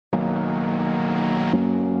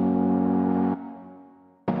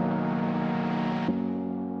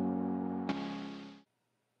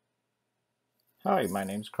Hi, my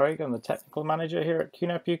name's Craig. I'm the technical manager here at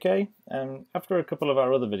QNAP UK. After a couple of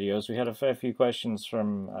our other videos, we had a fair few questions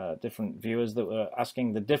from different viewers that were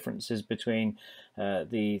asking the differences between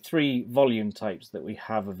the three volume types that we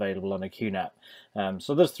have available on a QNAP.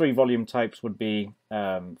 So those three volume types would be,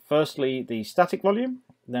 firstly, the static volume,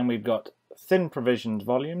 then we've got thin provisioned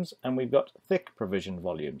volumes, and we've got thick provisioned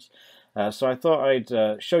volumes. So I thought I'd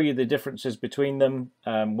show you the differences between them,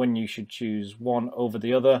 when you should choose one over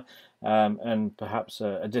the other, and perhaps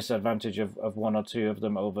a disadvantage of one or two of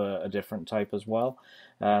them over a different type as well.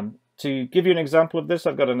 To give you an example of this,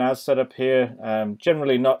 I've got a NAS set up here.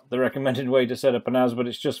 Generally not the recommended way to set up a NAS, but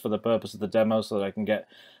it's just for the purpose of the demo so that I can get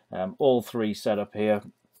all three set up here,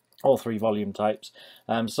 all three volume types.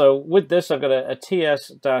 So with this, I've got a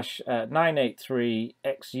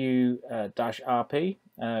TS-983XU-RP,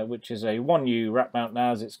 which is a 1U rack mount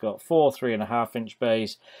NAS. It's got 4 3.5-inch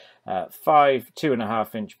bays, 5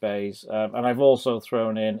 2.5-inch bays, and I've also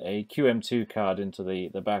thrown in a QM2 card into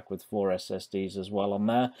the back with 4 SSDs as well on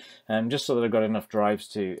there, just so that I've got enough drives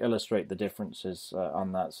to illustrate the differences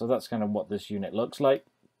on that. So that's kind of what this unit looks like.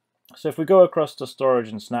 So if we go across to storage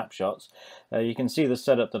and snapshots, you can see the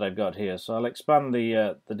setup that I've got here. So I'll expand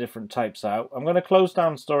the different types out. I'm going to close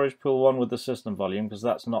down storage pool 1 with the system volume because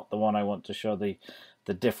that's not the one I want to show the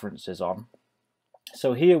differences on.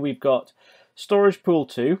 So here we've got storage pool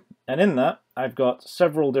 2, and in that I've got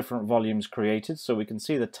several different volumes created, so we can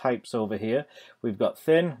see the types over here. We've got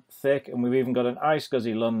thin, thick, and we've even got an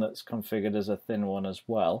iSCSI LUN that's configured as a thin one as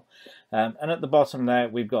well. And at the bottom there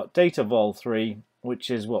we've got data vol 3, which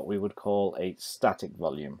is what we would call a static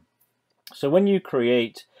volume. So when you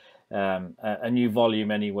create a new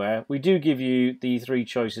volume anywhere, we do give you the three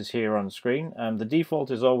choices here on screen. The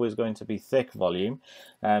default is always going to be thick volume,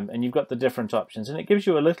 and you've got the different options, and it gives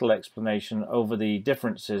you a little explanation over the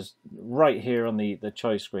differences right here on the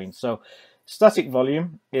choice screen. So static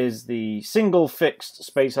volume is the single fixed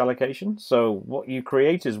space allocation, so what you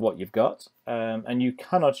create is what you've got, and you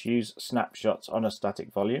cannot use snapshots on a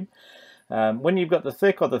static volume. When you've got the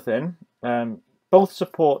thick or the thin, both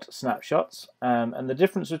support snapshots, and the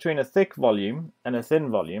difference between a thick volume and a thin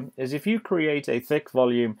volume is if you create a thick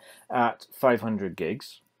volume at 500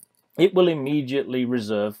 gigs, it will immediately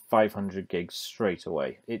reserve 500 gigs straight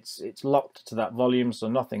away. It's locked to that volume, so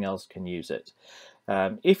nothing else can use it.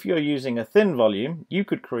 If you're using a thin volume, you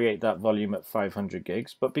could create that volume at 500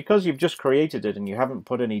 gigs, but because you've just created it and you haven't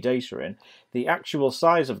put any data in, the actual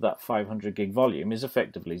size of that 500 gig volume is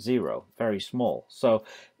effectively 0, very small. So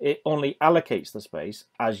it only allocates the space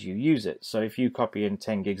as you use it. So if you copy in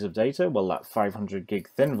 10 gigs of data, well, that 500 gig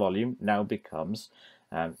thin volume now becomes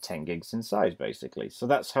 10 gigs in size, basically. So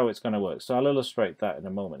that's how it's going to work. So I'll illustrate that in a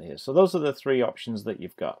moment here. So those are the three options that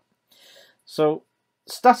you've got. So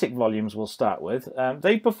static volumes we'll start with.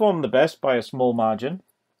 They perform the best by a small margin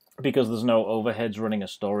because there's no overheads running a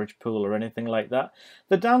storage pool or anything like that.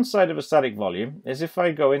 The downside of a static volume is if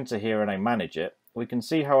I go into here and I manage it, we can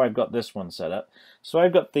see how I've got this one set up. So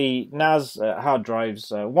I've got the NAS hard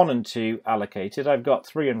drives 1 and 2 allocated. I've got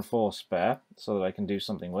 3 and 4 spare so that I can do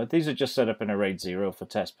something with. These are just set up in a RAID 0 for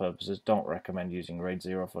test purposes. Don't recommend using RAID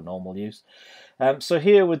 0 for normal use. So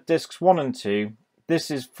here with disks 1 and 2,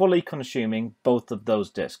 this is fully consuming both of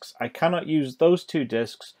those disks. I cannot use those two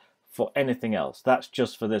disks for anything else. That's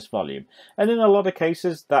just for this volume. And in a lot of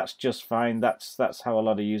cases, that's just fine. That's how a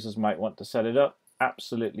lot of users might want to set it up.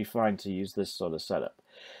 Absolutely fine to use this sort of setup.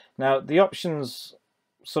 Now, the options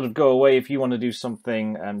sort of go away if you want to do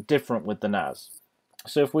something different with the NAS.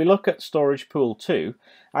 So if we look at storage pool 2,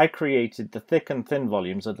 I created the thick and thin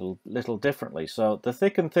volumes a little differently. So the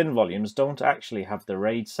thick and thin volumes don't actually have the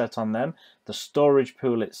RAID set on them. The storage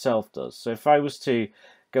pool itself does. So if I was to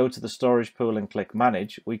go to the storage pool and click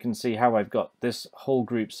manage, we can see how I've got this whole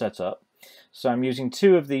group set up. So I'm using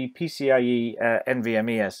 2 of the PCIe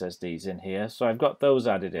NVMe SSDs in here. So I've got those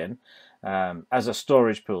added in as a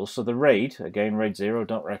storage pool. So the RAID, again RAID 0,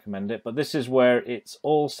 don't recommend it, but this is where it's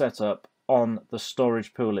all set up on the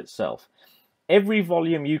storage pool itself. Every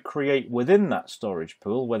volume you create within that storage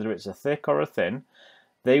pool, whether it's a thick or a thin,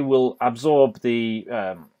 they will absorb the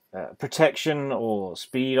protection or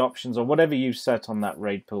speed options or whatever you've set on that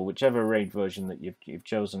RAID pool, whichever RAID version that you've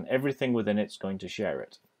chosen, everything within it's going to share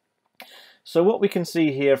it. So what we can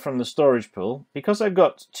see here from the storage pool, because I've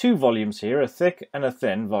got 2 volumes here, a thick and a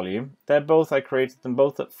thin volume, I created them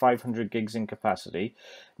both at 500 gigs in capacity.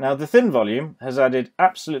 Now the thin volume has added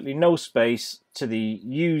absolutely no space to the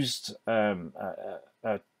used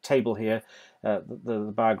table here,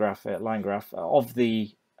 the bar graph, line graph of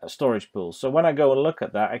the storage pool. So when I go and look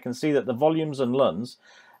at that, I can see that the volumes and LUNs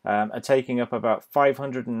are taking up about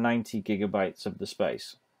 590 gigabytes of the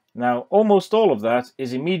space. Now, almost all of that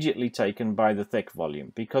is immediately taken by the thick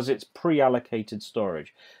volume because it's pre-allocated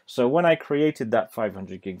storage. So when I created that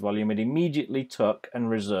 500 gig volume, it immediately took and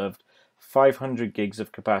reserved 500 gigs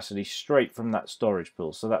of capacity straight from that storage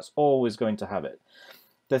pool. So that's always going to have it.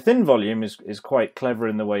 The thin volume is quite clever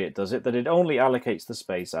in the way it does it, that it only allocates the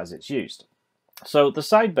space as it's used. So the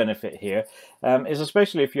side benefit here is,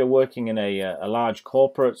 especially if you're working in a large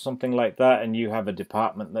corporate, something like that, and you have a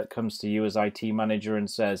department that comes to you as IT manager and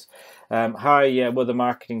says, hi, we're the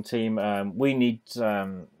marketing team, we need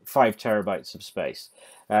 5 terabytes of space.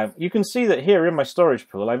 You can see that here in my storage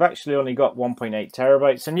pool, I've actually only got 1.8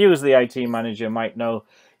 terabytes, and you as the IT manager might know,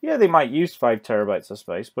 yeah, they might use 5 terabytes of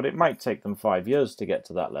space, but it might take them 5 years to get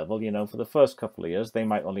to that level. You know, for the first couple of years, they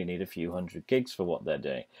might only need a few hundred gigs for what they're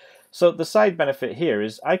doing. So the side benefit here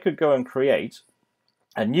is I could go and create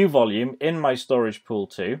a new volume in my storage pool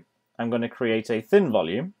 2. I'm going to create a thin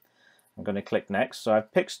volume. I'm going to click next. So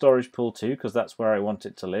I've picked storage pool 2 because that's where I want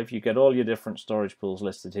it to live. You get all your different storage pools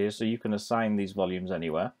listed here, so you can assign these volumes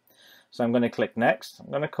anywhere. So I'm going to click next. I'm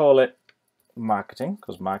going to call it marketing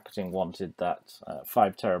because marketing wanted that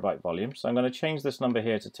 5 terabyte volume. So I'm going to change this number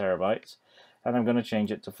here to terabytes, and I'm going to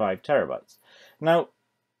change it to 5 terabytes. Now,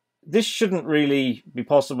 this shouldn't really be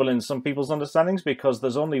possible in some people's understandings because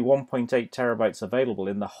there's only 1.8 terabytes available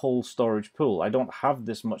in the whole storage pool. I don't have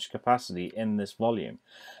this much capacity in this volume,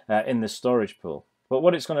 in this storage pool. But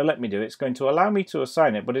what it's going to let me do, it's going to allow me to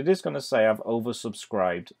assign it, but it is going to say I've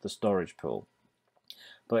oversubscribed the storage pool.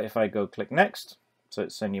 But if I go click next, so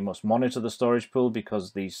it's saying you must monitor the storage pool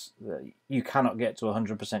because these you cannot get to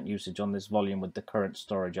 100% usage on this volume with the current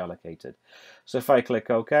storage allocated. So if I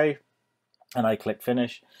click OK, and I click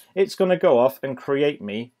finish, it's going to go off and create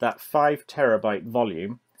me that 5 terabyte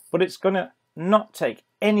volume, but it's going to not take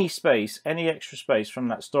any space, any extra space from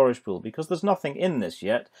that storage pool because there's nothing in this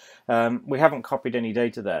yet. We haven't copied any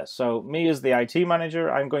data there. So me as the IT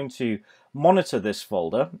manager, I'm going to monitor this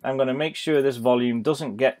folder. I'm going to make sure this volume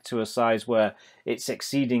doesn't get to a size where it's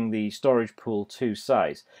exceeding the storage pool 2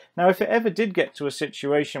 size. Now, if it ever did get to a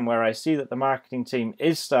situation where I see that the marketing team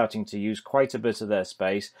is starting to use quite a bit of their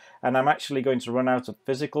space and I'm actually going to run out of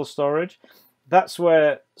physical storage, that's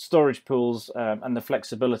where storage pools and the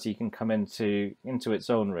flexibility can come into its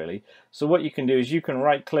own, really. So what you can do is you can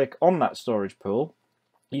right click on that storage pool,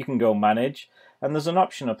 you can go manage, and there's an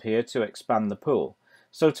option up here to expand the pool.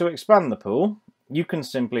 So to expand the pool, you can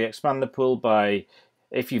simply expand the pool by,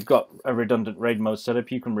 if you've got a redundant RAID mode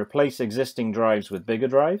setup, you can replace existing drives with bigger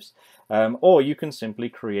drives, or you can simply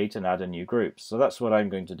create and add a new group. So that's what I'm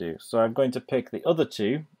going to do. So I'm going to pick the other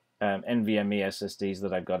two NVMe SSDs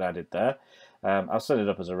that I've got added there. I'll set it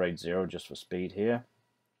up as a RAID 0 just for speed here.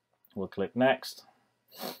 We'll click next,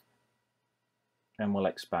 and we'll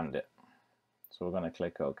expand it. So we're going to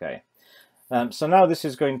click OK. So now this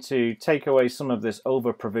is going to take away some of this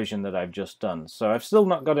over provision that I've just done. So I've still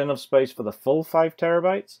not got enough space for the full 5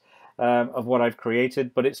 terabytes of what I've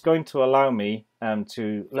created, but it's going to allow me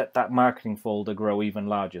to let that marketing folder grow even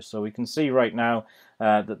larger. So we can see right now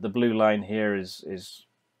that the blue line here is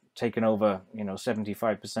taken over,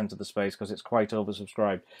 75% of the space because it's quite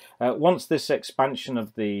oversubscribed. Once this expansion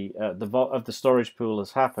of the storage pool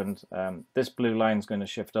has happened, this blue line is going to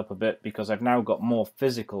shift up a bit because I've now got more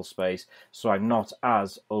physical space, so I'm not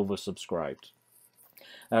as oversubscribed.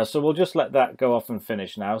 So we'll just let that go off and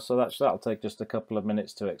finish now. So that'll take just a couple of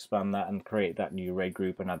minutes to expand that and create that new RAID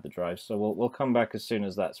group and add the drive. So we'll come back as soon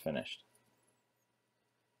as that's finished.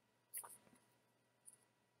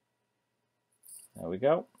 There we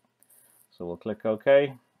go. So we'll click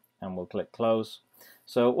OK and we'll click close.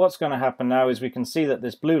 So what's going to happen now is we can see that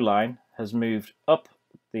this blue line has moved up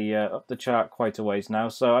the chart quite a ways now.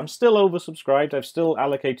 So I'm still oversubscribed. I've still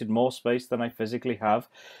allocated more space than I physically have,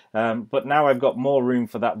 but now I've got more room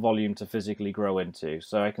for that volume to physically grow into.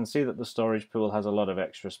 So I can see that the storage pool has a lot of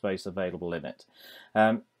extra space available in it.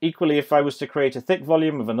 Equally, if I was to create a thick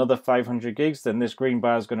volume of another 500 gigs, then this green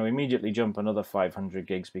bar is going to immediately jump another 500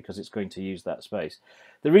 gigs because it's going to use that space.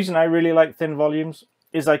 The reason I really like thin volumes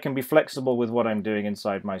is I can be flexible with what I'm doing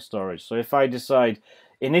inside my storage. So if I decide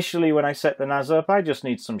initially when I set the NAS up, I just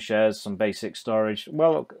need some shares, some basic storage,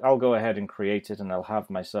 well, I'll go ahead and create it and I'll have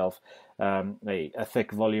myself a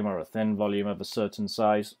thick volume or a thin volume of a certain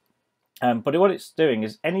size. But what it's doing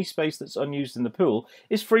is any space that's unused in the pool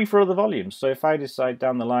is free for other volumes. So if I decide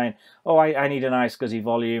down the line, oh, I need an iSCSI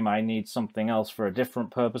volume, I need something else for a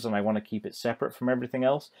different purpose, and I want to keep it separate from everything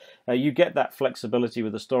else, you get that flexibility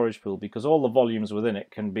with the storage pool because all the volumes within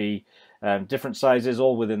it can be different sizes,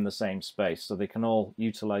 all within the same space, so they can all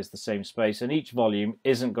utilize the same space, and each volume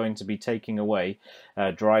isn't going to be taking away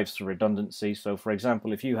drives for redundancy. So for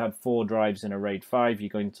example, if you had 4 drives in a RAID 5, you're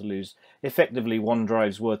going to lose effectively 1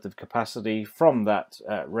 drive's worth of capacity from that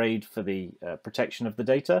RAID for the protection of the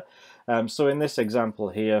data. So in this example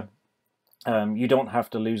here, you don't have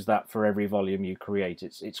to lose that for every volume you create.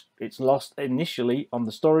 It's lost initially on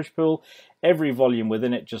the storage pool. Every volume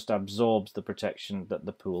within it just absorbs the protection that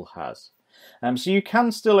the pool has. So you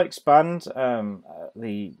can still expand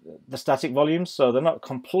the static volumes, so they're not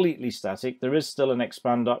completely static. There is still an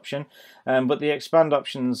expand option, but the expand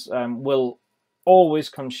options will always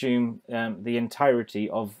consume the entirety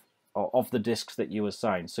of the disks that you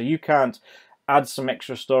assign. So you can't add some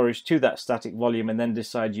extra storage to that static volume and then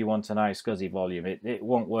decide you want an iSCSI volume. It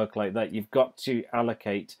won't work like that. You've got to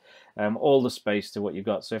allocate all the space to what you've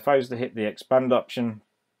got. So if I was to hit the expand option,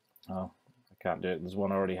 oh, I can't do it, there's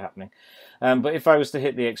one already happening. But if I was to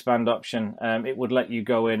hit the expand option, it would let you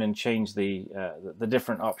go in and change the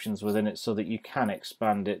different options within it so that you can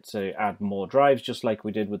expand it to add more drives, just like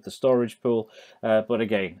we did with the storage pool. But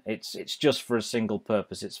again, it's just for a single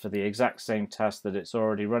purpose. It's for the exact same task that it's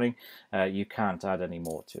already running. You can't add any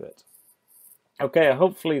more to it. Okay,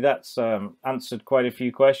 hopefully that's answered quite a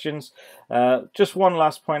few questions. Just one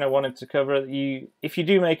last point I wanted to cover. If you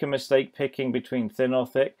do make a mistake picking between thin or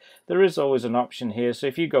thick, there is always an option here. So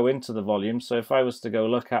if you go into the volume, so if I was to go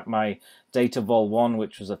look at my data vol 1,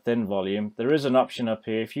 which was a thin volume, there is an option up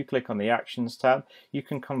here. If you click on the Actions tab, you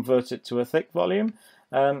can convert it to a thick volume.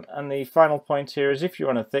 And the final point here is if you're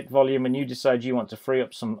on a thick volume and you decide you want to free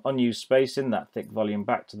up some unused space in that thick volume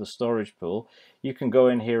back to the storage pool, you can go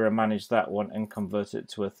in here and manage that one and convert it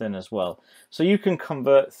to a thin as well. So you can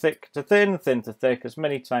convert thick to thin to thick as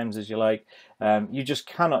many times as you like. You just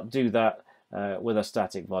cannot do that with a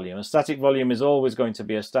static volume. A static volume is always going to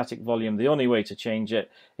be a static volume. The only way to change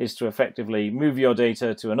it is to effectively move your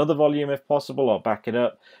data to another volume if possible, or back it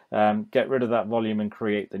up, get rid of that volume and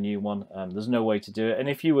create the new one. There's no way to do it. And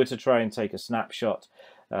if you were to try and take a snapshot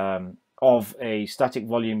of a static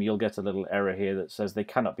volume, you'll get a little error here that says they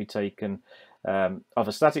cannot be taken of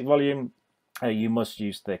a static volume. You must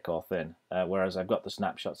use thick or thin, whereas I've got the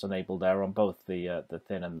snapshots enabled there on both the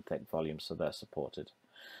thin and the thick volumes, so they're supported.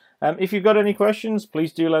 If you've got any questions,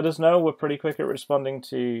 please do let us know. We're pretty quick at responding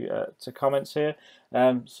to comments here.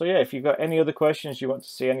 So yeah, if you've got any other questions, you want to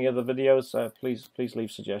see any other videos, please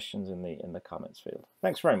leave suggestions in the comments field.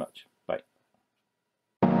 Thanks very much.